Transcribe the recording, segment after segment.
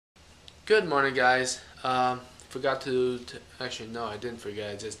Good morning, guys. Forgot actually, no, I didn't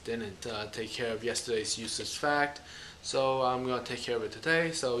forget. I just didn't take care of yesterday's useless fact. So I'm going to take care of it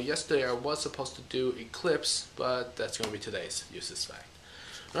today. So yesterday I was supposed to do Eclipse, but that's going to be today's useless fact.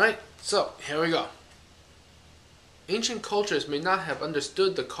 Alright, so here we go. Ancient cultures may not have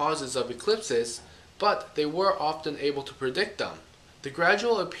understood the causes of eclipses, but they were often able to predict them. The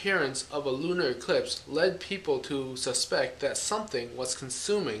gradual appearance of a lunar eclipse led people to suspect that something was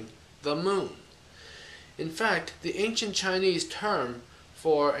consuming the moon. In fact, the ancient Chinese term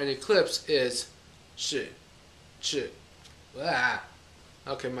for an eclipse is shi.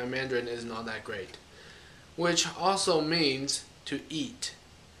 Okay, my Mandarin isn't all that great. Which also means to eat.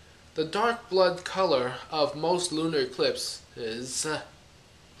 The dark blood color of most lunar eclipses,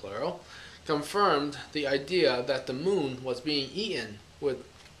 plural, confirmed the idea that the moon was being eaten with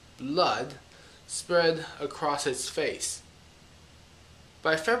blood spread across its face.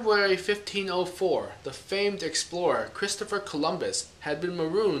 By February 1504, the famed explorer Christopher Columbus had been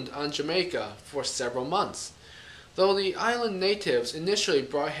marooned on Jamaica for several months. Though the island natives initially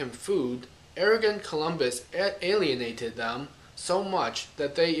brought him food, arrogant Columbus alienated them so much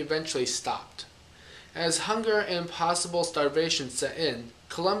that they eventually stopped. As hunger and possible starvation set in,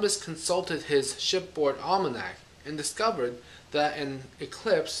 Columbus consulted his shipboard almanac and discovered that an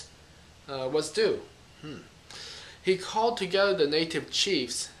eclipse was due. He called together the native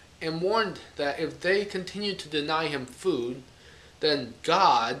chiefs and warned that if they continued to deny him food, then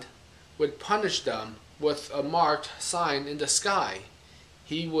God would punish them with a marked sign in the sky.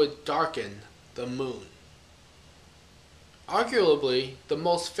 He would darken the moon. Arguably, the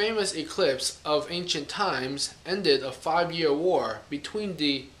most famous eclipse of ancient times ended a 5-year war between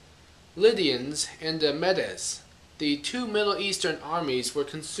the Lydians and the Medes. The two Middle Eastern armies were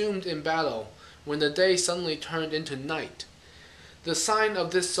consumed in battle when the day suddenly turned into night. The sign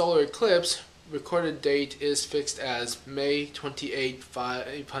of this solar eclipse, recorded date is fixed as May 28,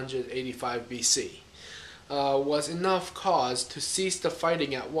 585 BC, was enough cause to cease the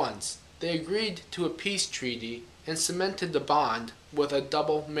fighting at once. They agreed to a peace treaty and cemented the bond with a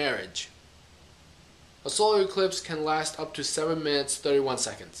double marriage. A solar eclipse can last up to 7 minutes 31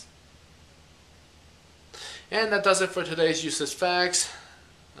 seconds. And that does it for today's useless facts.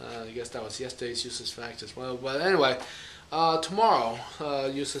 I guess that was yesterday's useless fact as well. But anyway, tomorrow,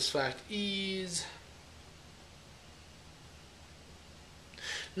 useless fact is...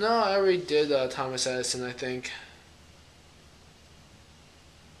 No, I already did Thomas Edison, I think.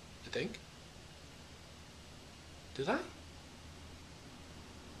 Did I?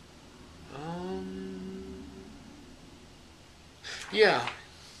 Yeah.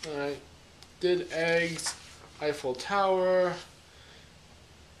 I did eggs, Eiffel Tower,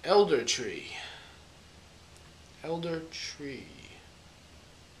 elder tree.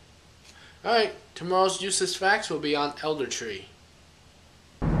 Alright, tomorrow's useless facts will be on elder tree.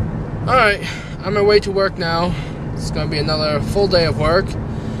 Alright, I'm on my way to work now. It's going to be another full day of work.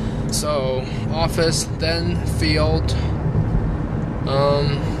 So, office, then field.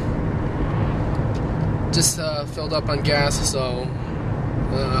 Just filled up on gas, so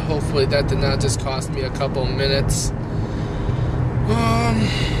hopefully that did not just cost me a couple minutes.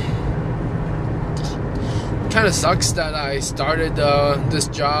 Kind of sucks that I started this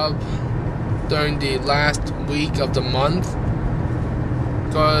job during the last week of the month,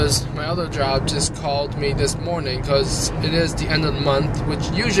 because my other job just called me this morning because it is the end of the month,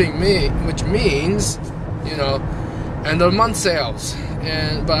 which means, you know, end of the month sales.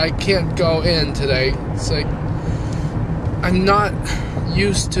 But I can't go in today. It's like I'm not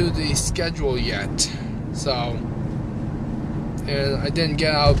used to the schedule yet, so, and I didn't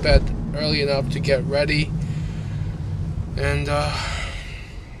get out of bed early enough to get ready, and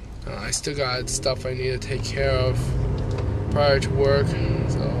I still got stuff I need to take care of prior to work,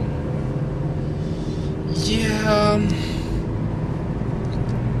 so yeah,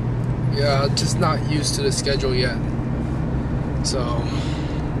 just not used to the schedule yet. So,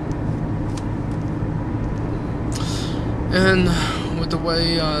 and with the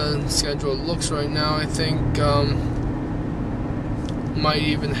way schedule looks right now, I think might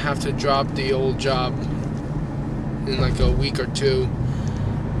even have to drop the old job in like a week or two.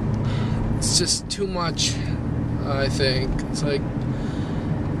 It's just too much, I think. It's like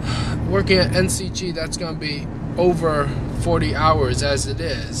working at NCG, that's going to be over 40 hours as it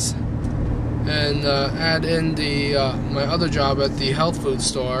is. And add in the my other job at the health food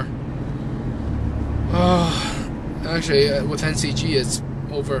store. Actually, with NCG, it's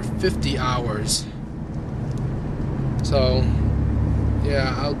over 50 hours. So,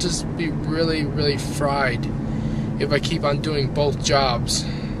 yeah, I'll just be really, really fried if I keep on doing both jobs.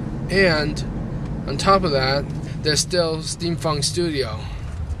 And on top of that, there's still Steampunk Studio.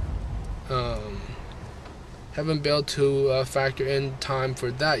 Haven't been able to factor in time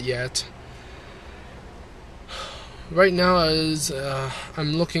for that yet. Right now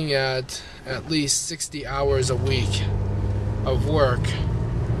I'm looking at least 60 hours a week of work.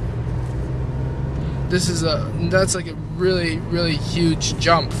 That's like a really huge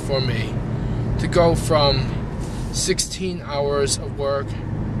jump for me to go from 16 hours of work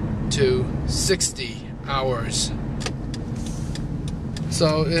to 60 hours.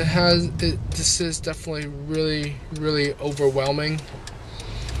 So this is definitely really overwhelming.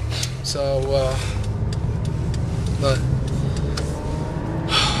 So but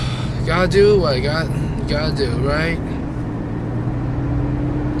you gotta do what you gotta do, right?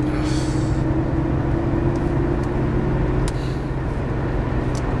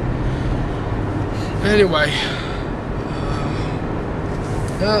 Anyway,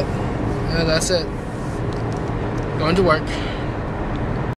 yeah, that's it. Going to work.